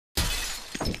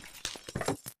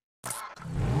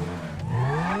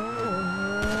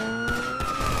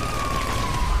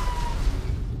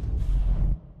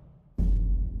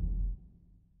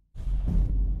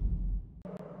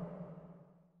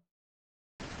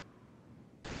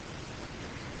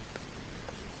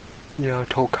要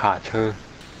偷卡车，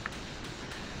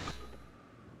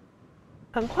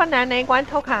很困难那一关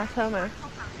偷卡车吗？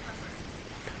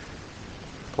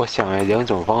我想了2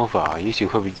种方法，也许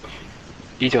会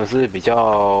一种是比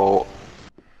较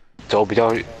走比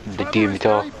较地比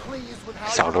较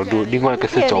少的路，另外一个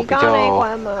是走比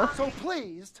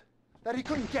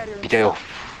较有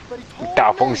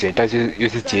大风险，但是又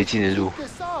是捷径的路。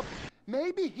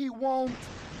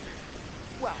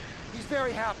He's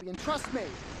very happy, and trust me,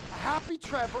 a happy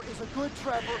Trevor is a good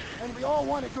Trevor, and we all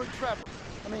want a good Trevor.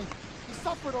 I mean, he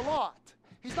suffered a lot.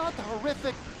 He's not the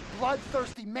horrific,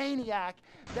 bloodthirsty maniac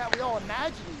that we all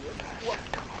imagine he is.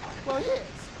 Well, he is,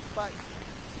 but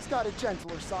he's got a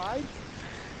gentler side.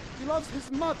 He loves his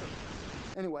mother.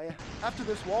 Anyway, after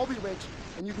this, we'll all be rich,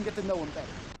 and you can get to know him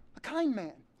better. A kind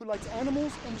man who likes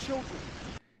animals and children,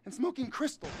 and smoking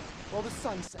crystal while the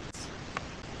sun sets.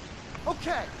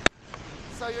 Okay.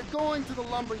 So you're going to the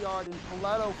lumberyard in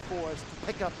Paleto Forest to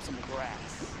pick up some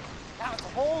grass. Now it's a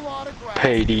whole lot of grass.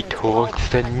 佩利托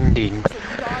森林。So you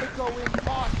gotta go in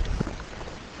cautious.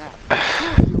 Now, 2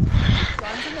 of you,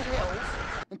 guns in the hills,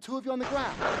 and 2 of you on the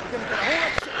ground. You're gonna get a whole lot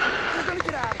of shit. You're gonna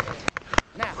get out of there.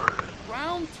 Now,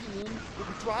 ground team will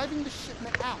be driving the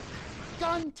shipment out.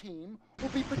 Gun team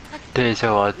will be protecting. 等一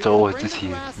下，我要走我自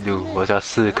己路，我要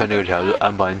试试看那条路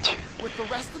安不安全。With the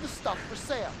rest of the stuff for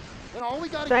sale.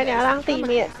 所以你要让地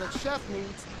面。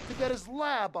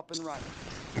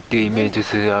地面就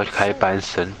是要开扳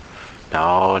绳，然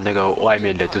后那个外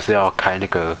面的就是要开那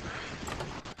个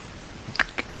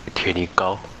铁泥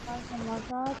膏。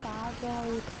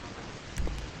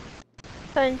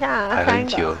剩下还很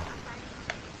久，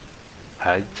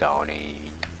还早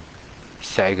呢，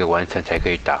下一个完成才可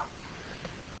以打。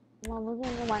我不是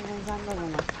已经完成3个了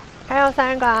吗？还有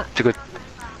3个。这个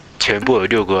全部有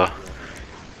6个。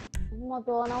那么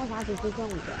多，那为啥只出现5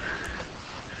个？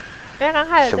因为刚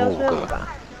开始就是5个。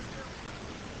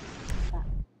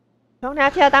兄弟，要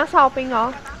记得当哨兵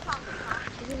哦。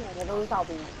不是每个都是哨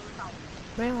兵。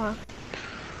没有啊。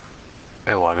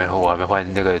哎，我还没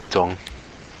换那个装。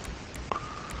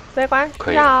这关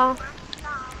要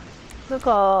那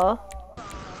个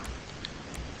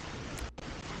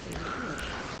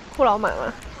骷髅马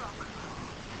吗？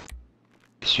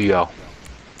需要。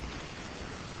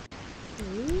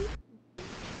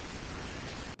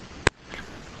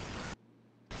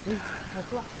好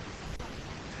帅！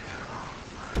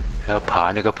要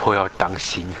爬那个坡要当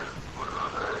心，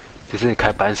就是你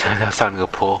开扳绳要上那个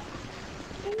坡。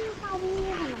哨兵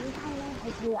也很难开那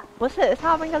台车啊。不是，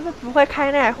哨兵就是不会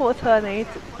开那台货车的那一组。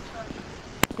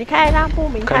你可以让不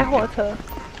明开货车。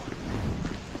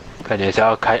看你是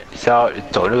要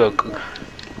走那个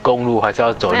公路，还是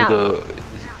要走那个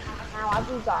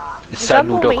山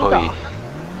路都可以。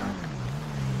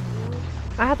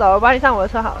啊，他走了，我帮你上我的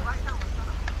车好了。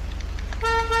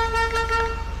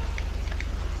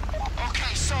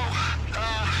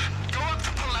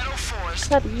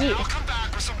这里。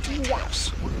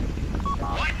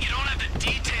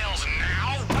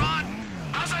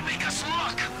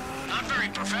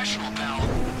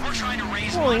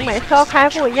不明每次都开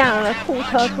不一样的酷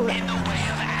车出来。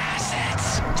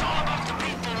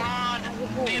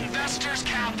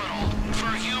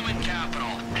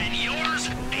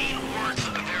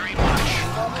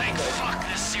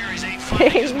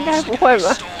应该不会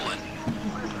吧？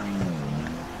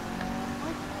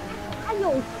他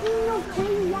有心就可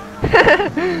以呀。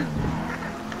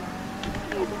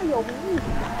他有意思。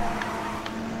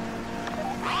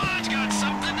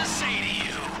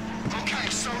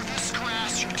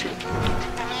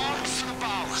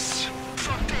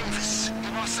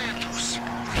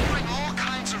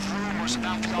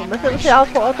我们是不是要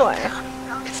脱队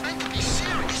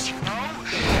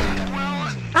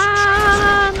啊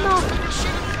 ？No！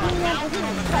 应该不是你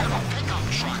快跑，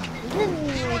是你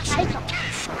开跑。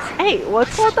哎，我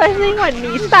脱队是因为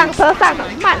你上车上很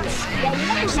慢。那你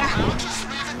可以拿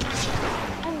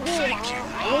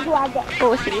我出来的。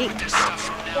不行。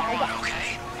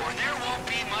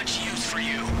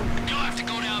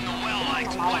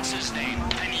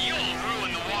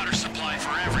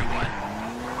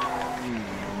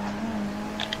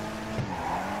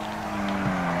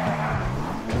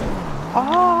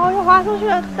哦，又滑出去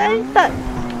了，等一等。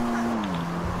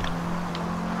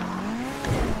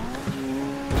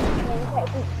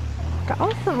搞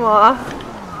什么？玩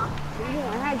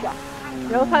太久，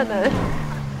有可能。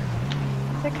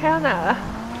这开到哪了？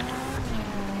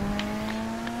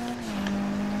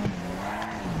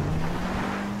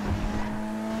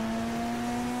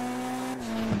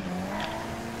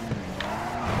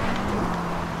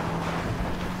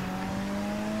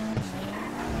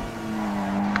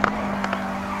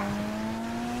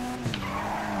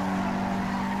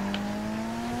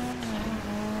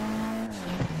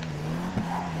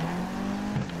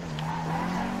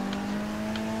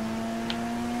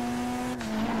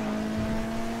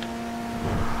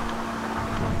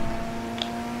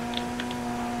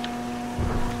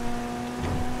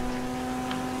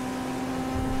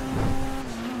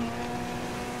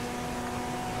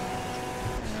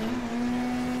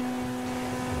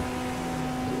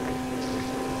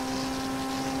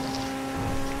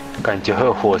感觉会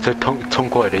有火车冲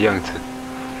过来的样子。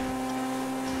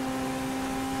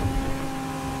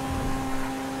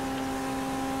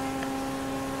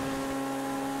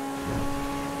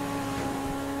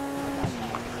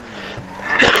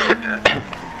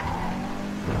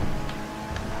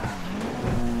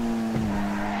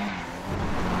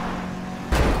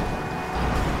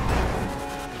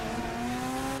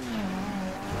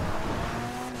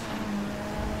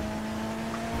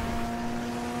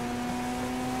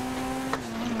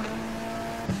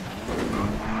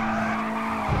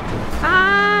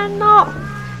啊 ，no！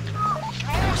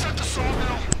 Almost at the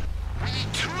sawmill. We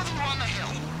need 2 of you on the hill,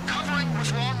 covering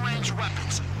with long-range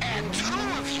weapons, and 2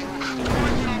 of you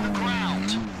going in on the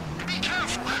ground. Be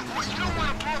careful. You don't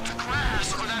want to blow up the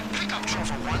grass or that pickup truck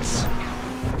for once.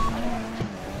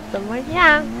 怎么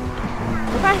样？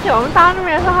没关系，我们到那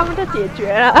边的时候他们就解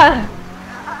决了。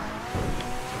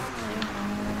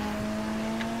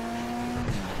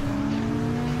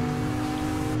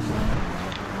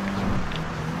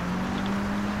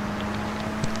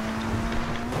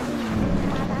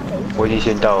我已经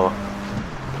先到了。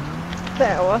对，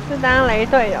我是当雷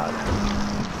队友的。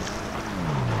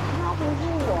他不是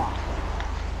我。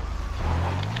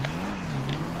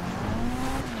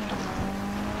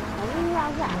我是不是要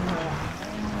下车了？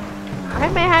还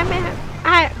没，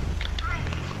哎。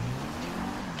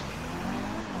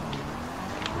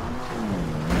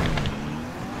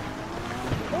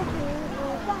我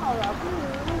到了，不能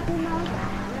跟猫打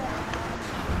了。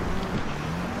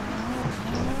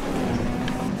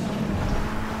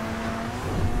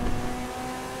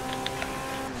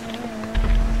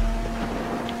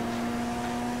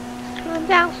不能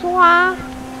这样说啊！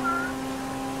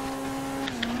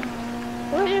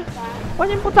我已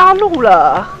经不知道路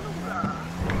了，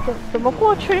怎么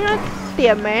过去？因为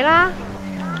点没啦。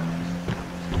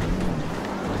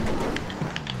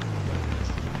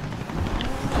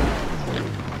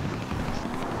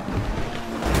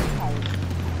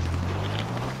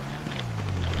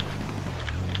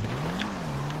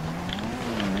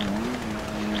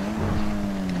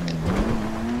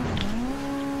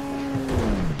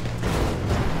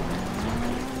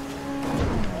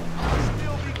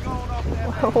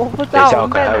我不知等一下，道我我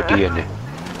看还有们在哪。敌人呢。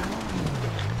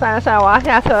算了，我要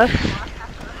下车。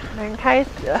能开始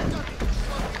了。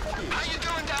 How you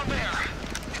doing down there?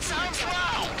 It sounds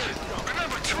loud.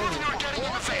 Remember, 2 of you are getting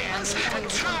in the vans, and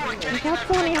 2 are 你 getting 说 in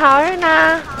the 祝你好运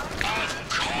啊！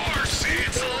 Of course,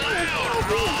 it's loud,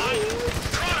 Ron.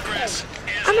 Progress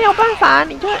is 啊，没有办法，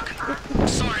你就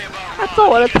sorry about 要坐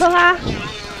我的车啊！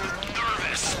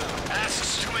 nervous.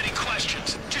 Asks too many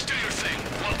questions. Just do your thing.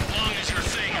 Well, as long as your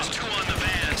thing is 2 on the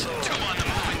vans, 2 on the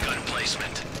moving gun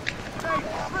placement.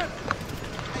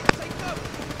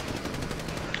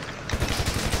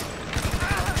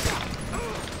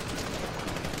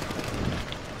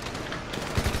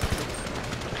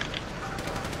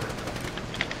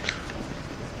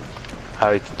 还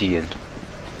有一只敌人。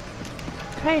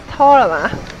可以偷了吗？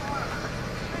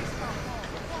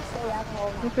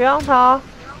你不用偷。啊，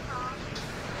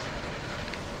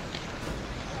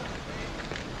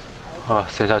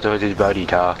剩下最后就是不要理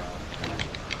他。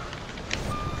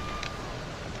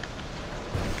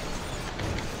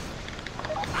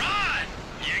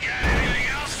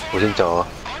我先走了。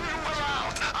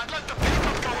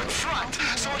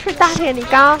去大铁你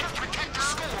高，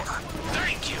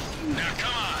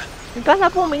你跟着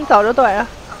步明走就对了。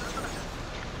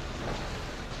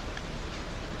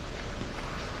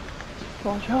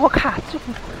我觉得我卡住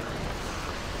了。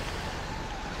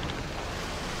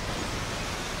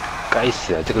该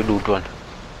死啊，这个路段。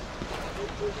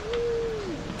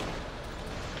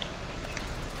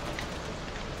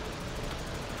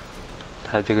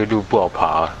他这个路不好爬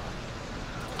啊。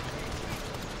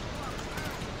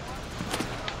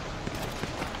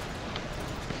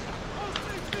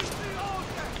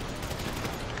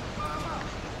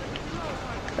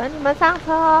等你们上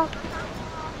车哦。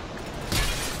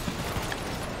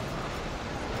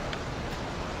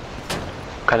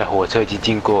看来火车已经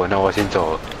经过，那我先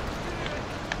走了。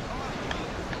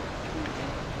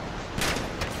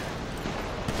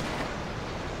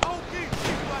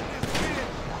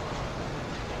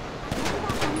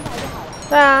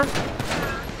对啊。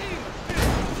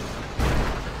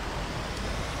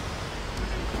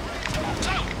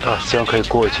啊，希望可以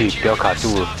过去，不要卡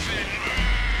住了。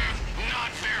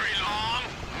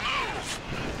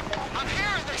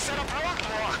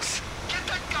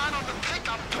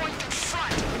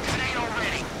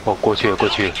哦，过去了，过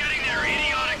去了。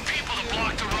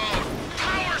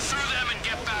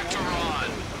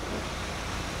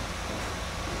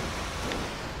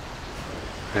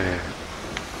嗯。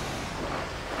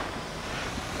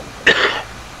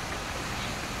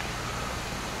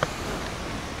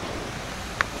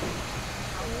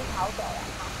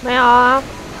没有啊，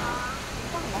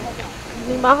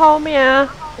你们后面啊，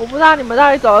我不知道你们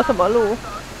到底走了什么路，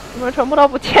你们全部都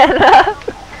不见了。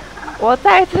我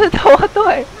再次脱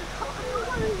队。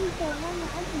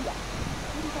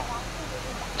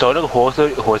走那个火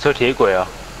车铁轨啊。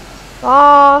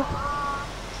哦。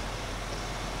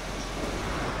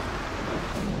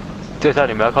这下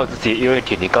你们要靠自己，因为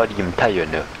铁泥高离你们太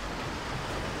远了。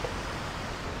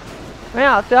没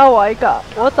有，只有我一个，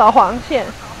我走黄线。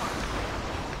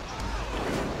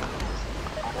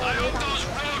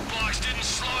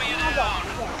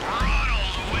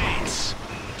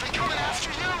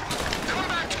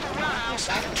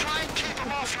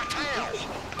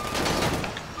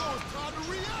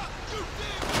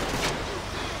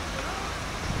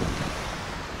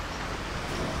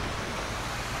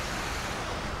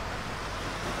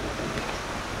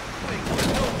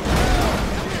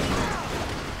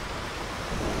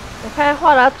我可以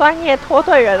获得专业脱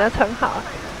队员的称号。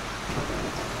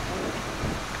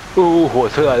哦，火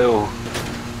车来了！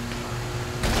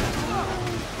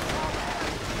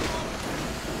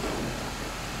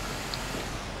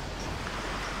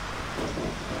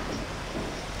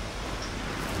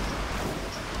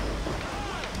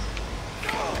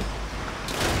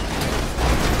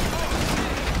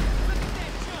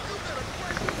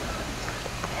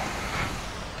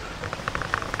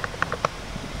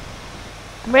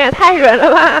你们也太远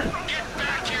了吧！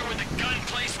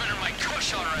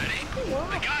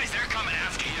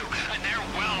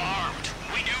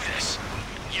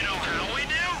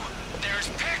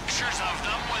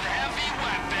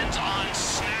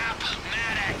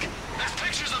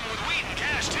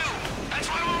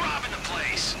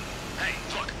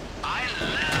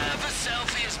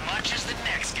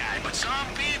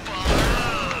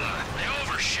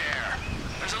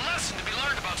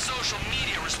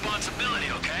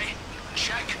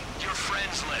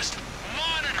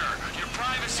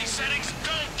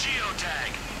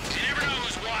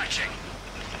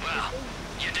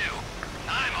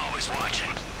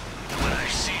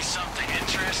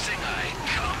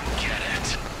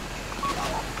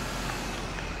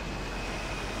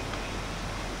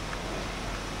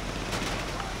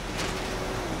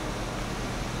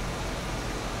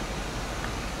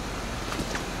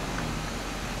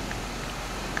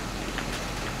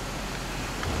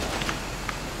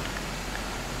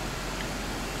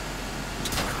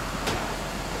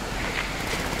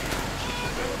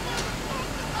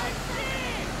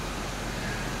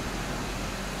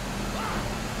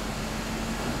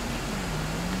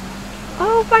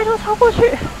哦，拜托超过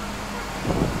去！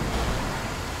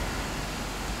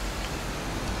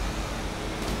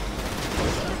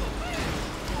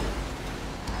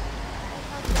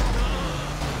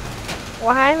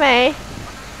我还没，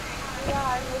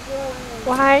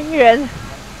我还远。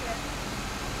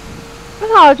为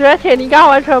什么我觉得铁泥刚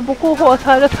完全不顾货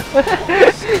车就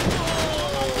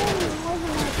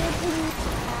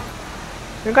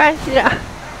没关系啊。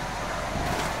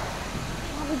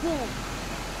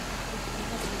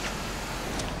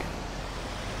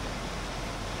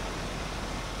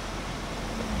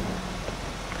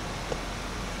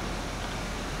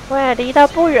我也离得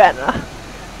不远了。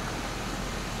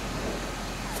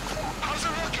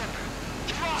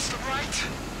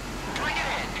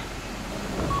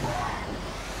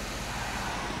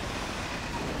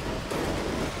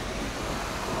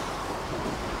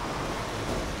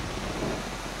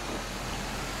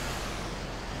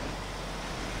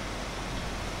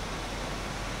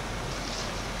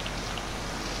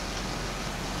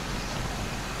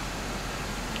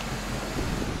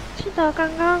记得刚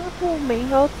刚不明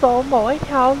有走某一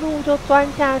条路就钻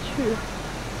下去。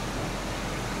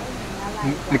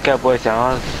你该不会想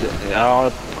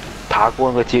要爬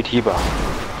过那个阶梯吧？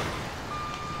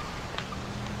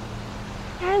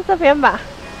应该是这边吧。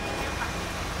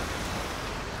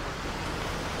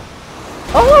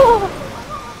哦！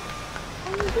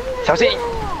小心！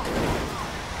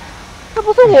这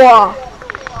不是我。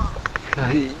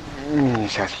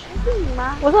小心。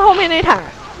我是后面那一台。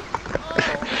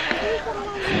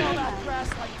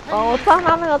哦，我撞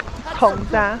到那个桶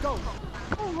子啊！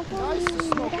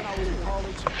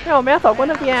因为我们要走过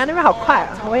那边啊，那边好快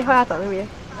啊！我以后要走那边。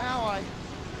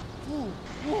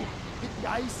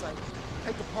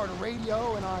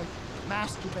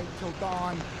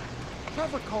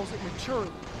Trevor calls it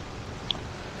maturity.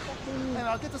 And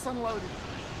I'll get this unloaded.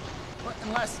 But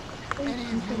unless any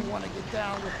of you want to get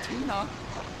down with Tina,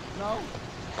 no?